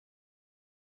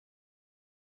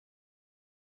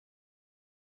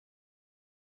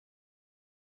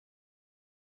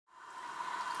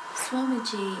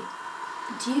Swamiji,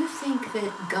 do you think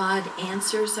that God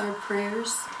answers our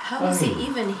prayers? How does He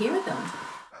even hear them?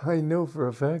 I know for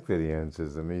a fact that He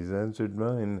answers them. He's answered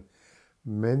mine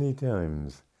many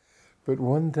times. But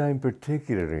one time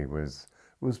particularly was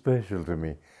special to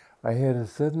me. I had a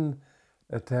sudden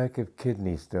attack of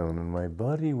kidney stone and my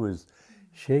body was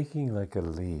shaking like a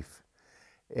leaf.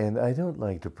 And I don't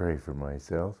like to pray for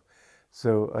myself,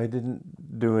 so I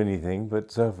didn't do anything but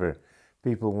suffer.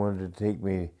 People wanted to take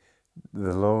me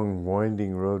the long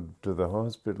winding road to the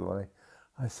hospital.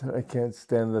 I said, I can't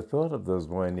stand the thought of those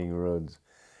winding roads.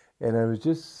 And I was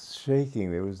just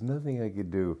shaking. There was nothing I could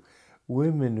do.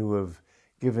 Women who have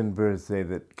given birth say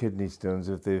that kidney stones,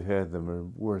 if they've had them, are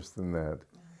worse than that.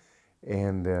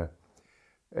 And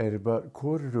at about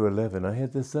 11:15, I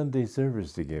had the Sunday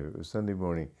service to give. It was Sunday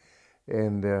morning.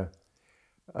 And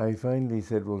I finally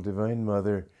said, well, Divine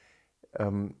Mother,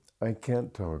 I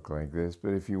can't talk like this, but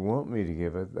if you want me to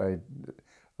give it,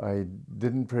 I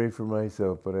didn't pray for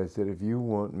myself, but I said, if you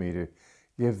want me to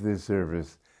give this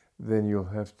service, then you'll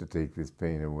have to take this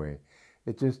pain away.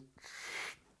 It just,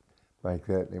 like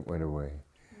that, it went away.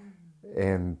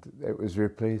 And it was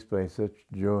replaced by such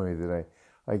joy that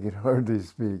I could hardly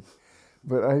speak.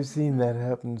 But I've seen that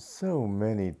happen so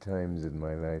many times in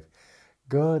my life.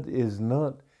 God is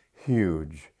not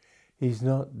huge. He's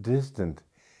not distant.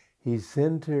 He's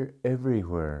center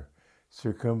everywhere,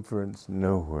 circumference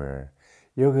nowhere.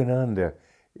 Yogananda,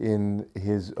 in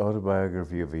his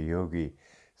autobiography of a yogi,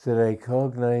 said, I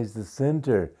cognize the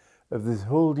center of this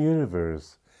whole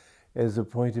universe as a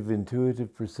point of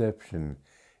intuitive perception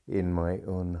in my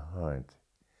own heart.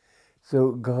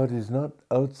 So God is not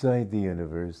outside the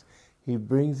universe. He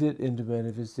brings it into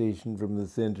manifestation from the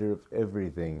center of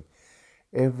everything.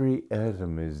 Every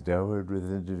atom is dowered with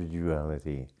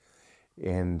individuality.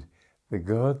 And the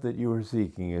God that you are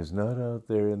seeking is not out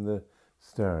there in the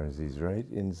stars. He's right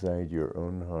inside your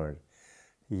own heart.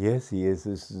 Yes, He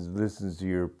listens to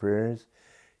your prayers.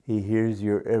 He hears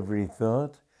your every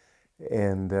thought.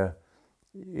 And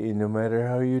no matter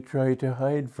how you try to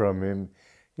hide from Him,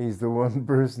 He's the one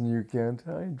person you can't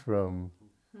hide from.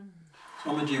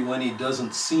 Swamiji, when He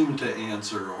doesn't seem to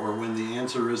answer, or when the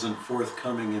answer isn't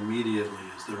forthcoming immediately,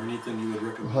 is there anything you would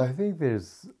recommend? Well, I think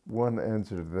there's one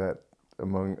answer to that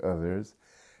among others,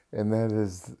 and that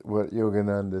is what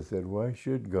Yogananda said. Why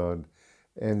should God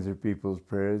answer people's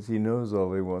prayers? He knows all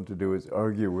they want to do is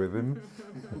argue with Him.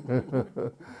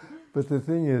 But the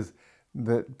thing is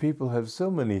that people have so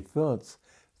many thoughts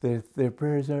that their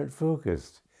prayers aren't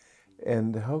focused.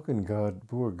 And how can God,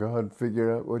 poor God,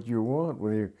 figure out what you want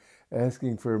when you're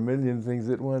asking for a million things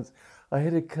at once? I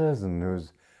had a cousin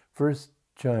whose first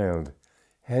child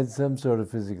had some sort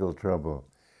of physical trouble,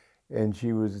 and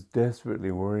she was desperately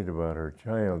worried about her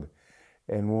child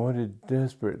and wanted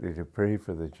desperately to pray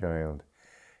for the child.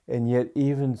 And yet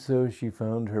even so, she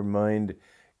found her mind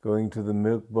going to the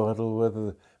milk bottle,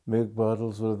 whether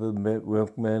the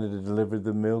milkman had delivered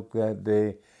the milk that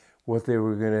day, what they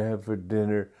were going to have for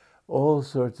dinner, all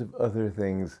sorts of other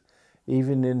things,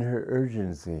 even in her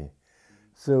urgency.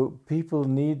 So people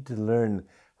need to learn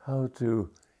how to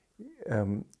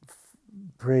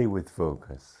pray with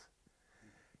focus.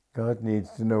 God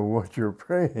needs to know what you're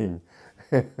praying.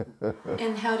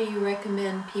 And how do you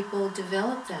recommend people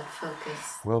develop that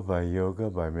focus? Well, by yoga,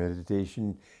 by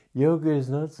meditation. Yoga is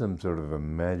not some sort of a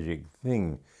magic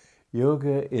thing.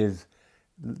 Yoga is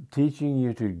teaching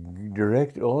you to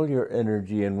direct all your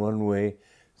energy in one way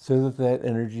so that that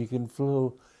energy can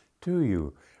flow to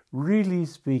you. Really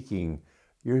speaking,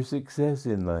 your success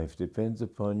in life depends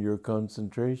upon your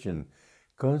concentration.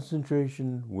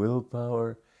 Concentration,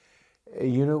 willpower.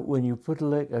 You know, when you put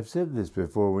I've said this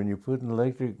before, when you put an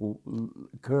electric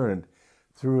current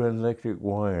through an electric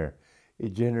wire,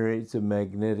 it generates a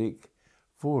magnetic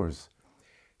force.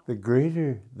 The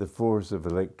greater the force of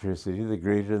electricity, the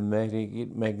greater the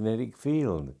magnetic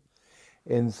field.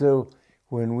 And so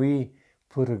when we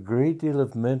put a great deal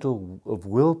of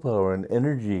willpower and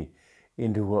energy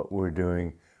into what we're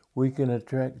doing, we can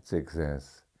attract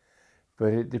success.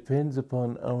 But it depends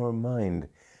upon our mind.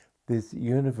 This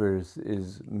universe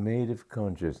is made of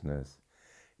consciousness.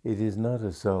 It is not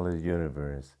a solid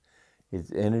universe.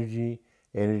 It's energy.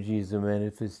 Energy is a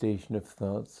manifestation of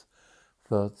thoughts.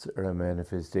 Thoughts are a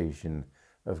manifestation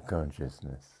of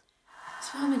consciousness.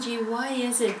 Swamiji,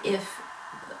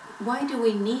 why do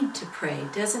we need to pray?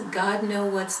 Doesn't God know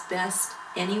what's best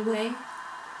anyway?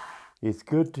 It's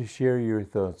good to share your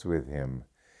thoughts with Him.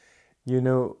 You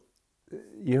know,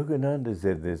 Yogananda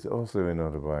said this also in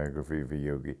Autobiography of a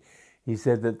Yogi. He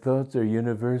said that thoughts are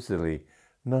universally,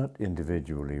 not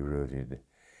individually rooted.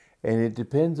 And it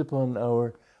depends upon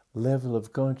our level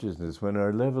of consciousness. When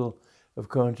our level of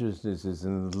consciousness is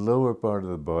in the lower part of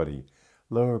the body,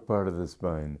 lower part of the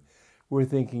spine, we're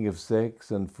thinking of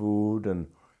sex and food and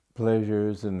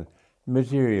pleasures and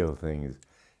material things.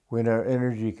 When our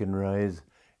energy can rise,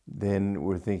 then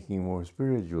we're thinking more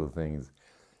spiritual things.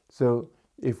 So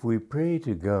if we pray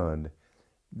to God,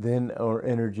 then our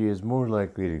energy is more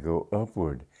likely to go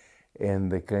upward,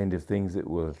 and the kind of things that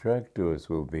will attract to us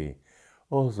will be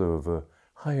also of a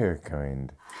higher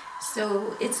kind.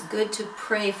 So it's good to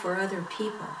pray for other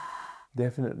people.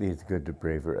 Definitely it's good to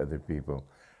pray for other people.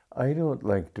 I don't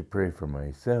like to pray for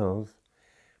myself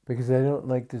because I don't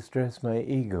like to stress my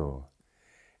ego.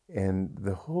 And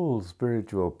the whole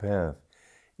spiritual path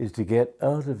is to get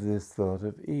out of this thought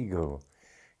of ego.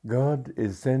 God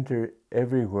is center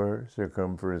everywhere,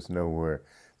 circumference nowhere.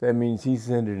 That means he's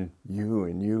centered you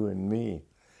and me.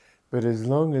 But as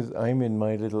long as I'm in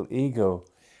my little ego,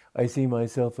 I see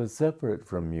myself as separate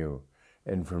from you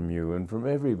and from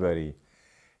everybody.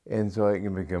 And so I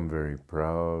can become very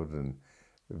proud and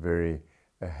very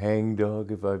a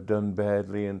hangdog if I've done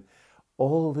badly. And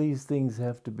all these things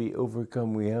have to be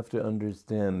overcome. We have to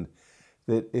understand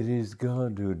that it is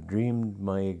God who dreamed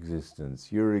my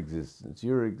existence, your existence,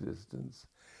 your existence.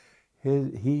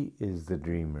 He is the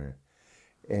dreamer.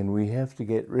 And we have to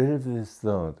get rid of this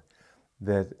thought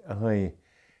that I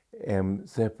am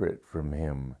separate from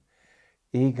him.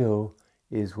 Ego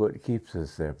is what keeps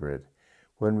us separate.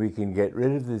 When we can get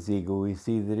rid of this ego, we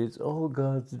see that it's all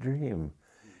God's dream.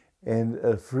 And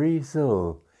a free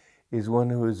soul is one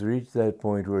who has reached that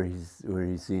point where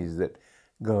he sees that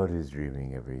God is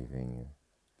dreaming everything.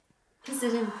 Is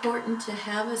it important to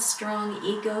have a strong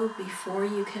ego before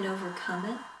you can overcome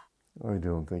it? I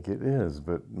don't think it is,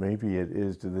 but maybe it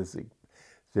is to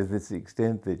this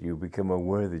extent that you become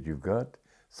aware that you've got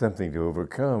something to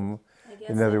overcome.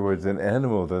 In other words, an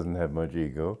animal doesn't have much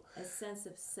ego. A sense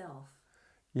of self.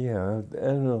 Yeah,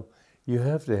 animal, you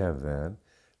have to have that.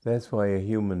 That's why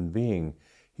human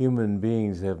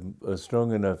beings have a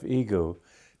strong enough ego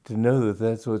to know that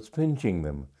that's what's pinching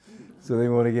them. So they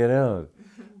want to get out.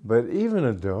 But even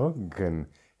a dog can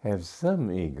have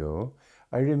some ego.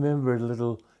 I remember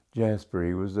little Jasper.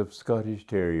 He was a Scottish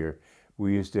Terrier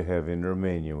we used to have in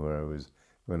Romania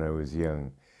when I was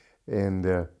young.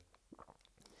 And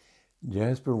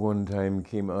Jasper one time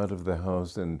came out of the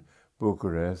house in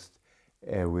Bucharest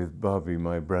with Bobby,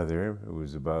 my brother, who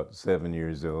was about 7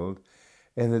 years old.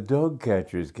 And the dog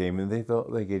catchers came and they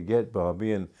thought they could get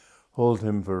Bobby and hold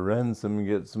him for ransom and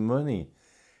get some money.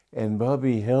 And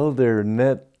Bobby held their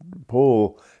net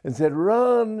pole and said,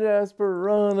 "Run, Jasper,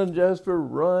 run," and Jasper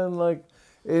ran like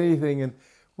anything. And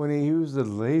when he was a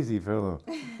lazy fellow,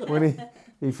 when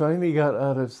he finally got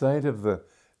out of sight of the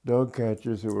dog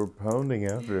catchers who were pounding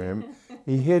after him,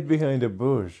 he hid behind a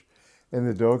bush, and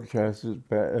the dog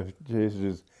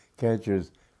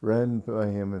catchers ran by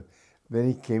him, and then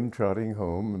he came trotting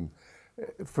home. And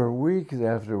for weeks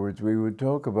afterwards, we would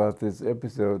talk about this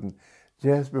episode, and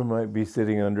Jasper might be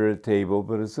sitting under a table,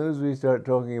 but as soon as we start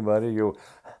talking about it, you'll...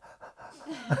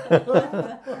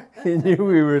 He knew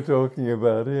we were talking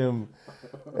about him.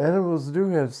 Animals do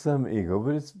have some ego,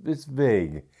 but it's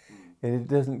vague, and it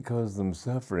doesn't cause them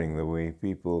suffering the way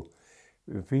people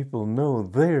know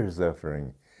they're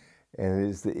suffering. And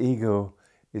it's the ego,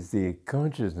 it's the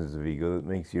consciousness of ego that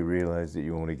makes you realize that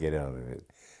you want to get out of it.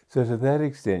 So to that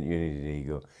extent, you need an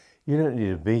ego. You don't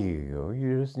need a big ego,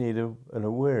 you just need an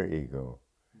aware ego.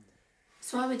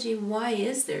 Swamiji, why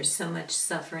is there so much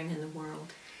suffering in the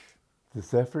world? The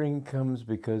suffering comes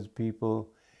because people,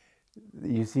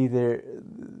 you see,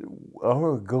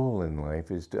 our goal in life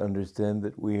is to understand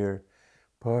that we are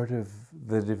part of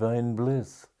the divine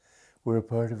bliss. We're a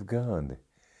part of God.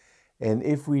 And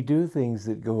if we do things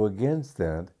that go against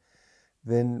that,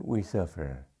 then we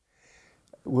suffer.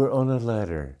 We're on a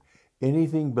ladder.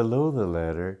 Anything below the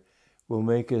ladder will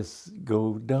make us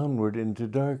go downward into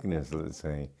darkness, let's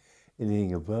say.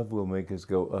 Anything above will make us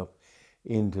go up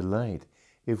into light.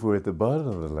 If we're at the bottom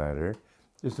of the ladder,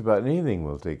 just about anything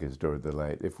will take us toward the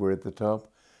light. If we're at the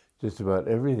top, just about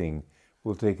everything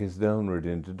will take us downward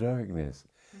into darkness.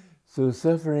 So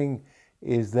suffering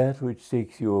is that which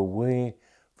takes you away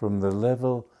from the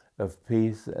level of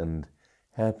peace and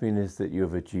happiness that you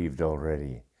have achieved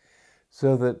already.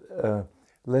 So that,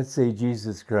 let's say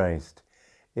Jesus Christ,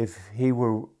 if he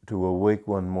were to awake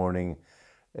one morning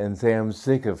and say, "I'm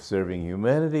sick of serving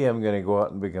humanity, I'm going to go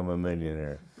out and become a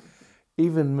millionaire,"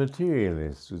 even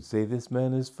materialists would say this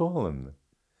man has fallen.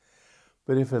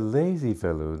 But if a lazy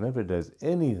fellow who never does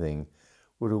anything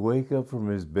were to wake up from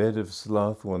his bed of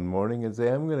sloth one morning and say,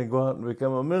 "I'm going to go out and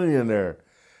become a millionaire,"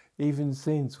 even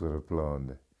saints would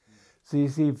applaud. So you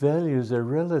see, values are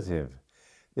relative.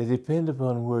 They depend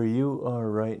upon where you are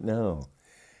right now.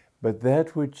 But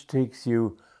that which takes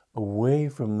you away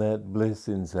from that bliss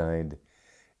inside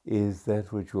is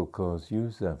that which will cause you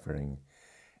suffering.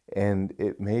 And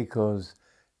it may cause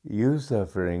you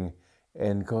suffering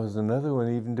and cause another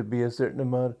one even to be a certain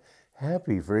amount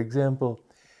happy. For example,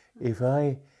 if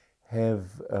I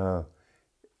have a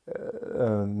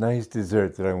nice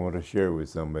dessert that I want to share with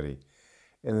somebody,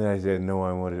 and then I say, no,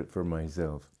 I want it for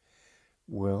myself.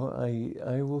 Well,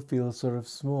 I will feel sort of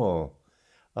small.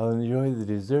 I'll enjoy the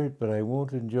dessert, but I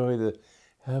won't enjoy the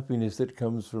happiness that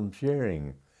comes from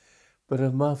sharing. But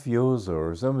a mafioso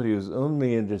or somebody who's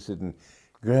only interested in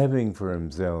grabbing for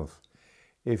himself,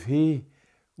 if he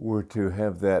were to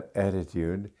have that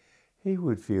attitude, he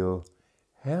would feel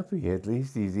happy. At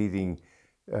least he's eating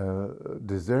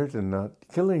dessert and not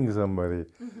killing somebody.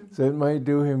 So it might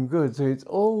do him good. So it's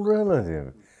all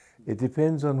relative. It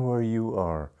depends on where you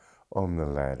are on the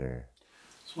ladder.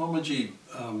 Swamiji,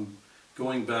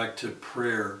 going back to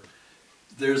prayer,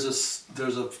 there's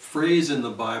a phrase in the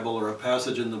Bible or a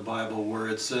passage in the Bible where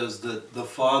it says that the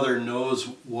Father knows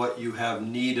what you have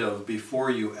need of before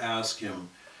you ask Him.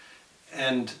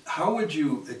 And how would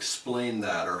you explain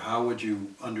that, or how would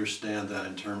you understand that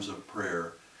in terms of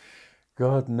prayer?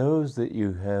 God knows that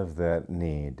you have that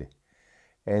need,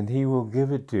 and He will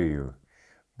give it to you.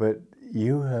 But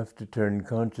you have to turn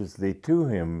consciously to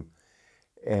Him,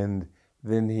 and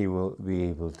then He will be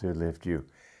able to lift you.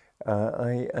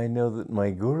 I know that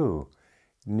my Guru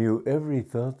knew every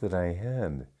thought that I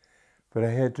had, but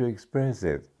I had to express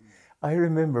it. I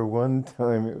remember one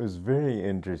time, it was very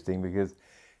interesting because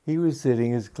he was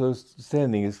standing as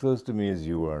close to me as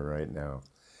you are right now.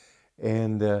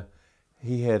 And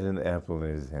he had an apple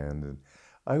in his hand. And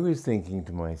I was thinking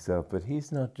to myself, but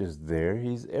he's not just there,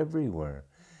 he's everywhere.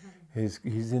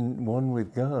 He's in one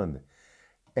with God.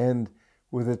 And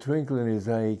with a twinkle in his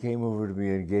eye, he came over to me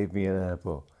and gave me an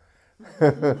apple.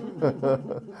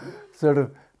 Sort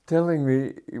of telling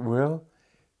me, well,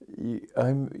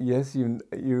 yes,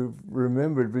 you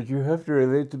remembered, but you have to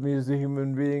relate to me as a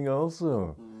human being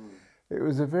also. It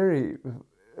was a very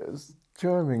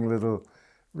charming little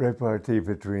repartee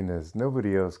between us.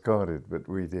 Nobody else caught it, but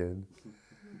we did.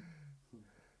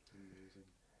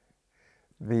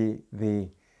 The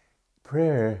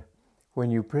prayer,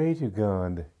 when you pray to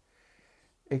God,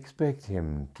 expect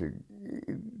Him to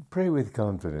pray with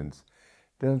confidence.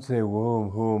 Don't say, whoa,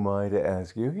 who am I to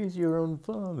ask you? He's your own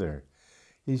Father.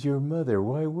 He's your mother.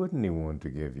 Why wouldn't He want to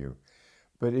give you?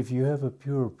 But if you have a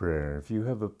pure prayer, if you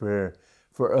have a prayer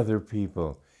for other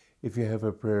people, if you have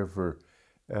a prayer for,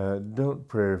 don't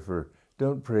pray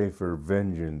for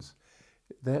vengeance.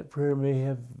 That prayer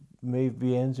may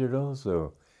be answered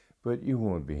also, but you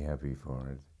won't be happy for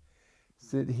it.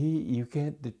 So you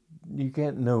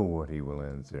can't know what He will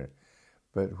answer,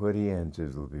 but what He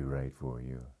answers will be right for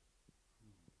you.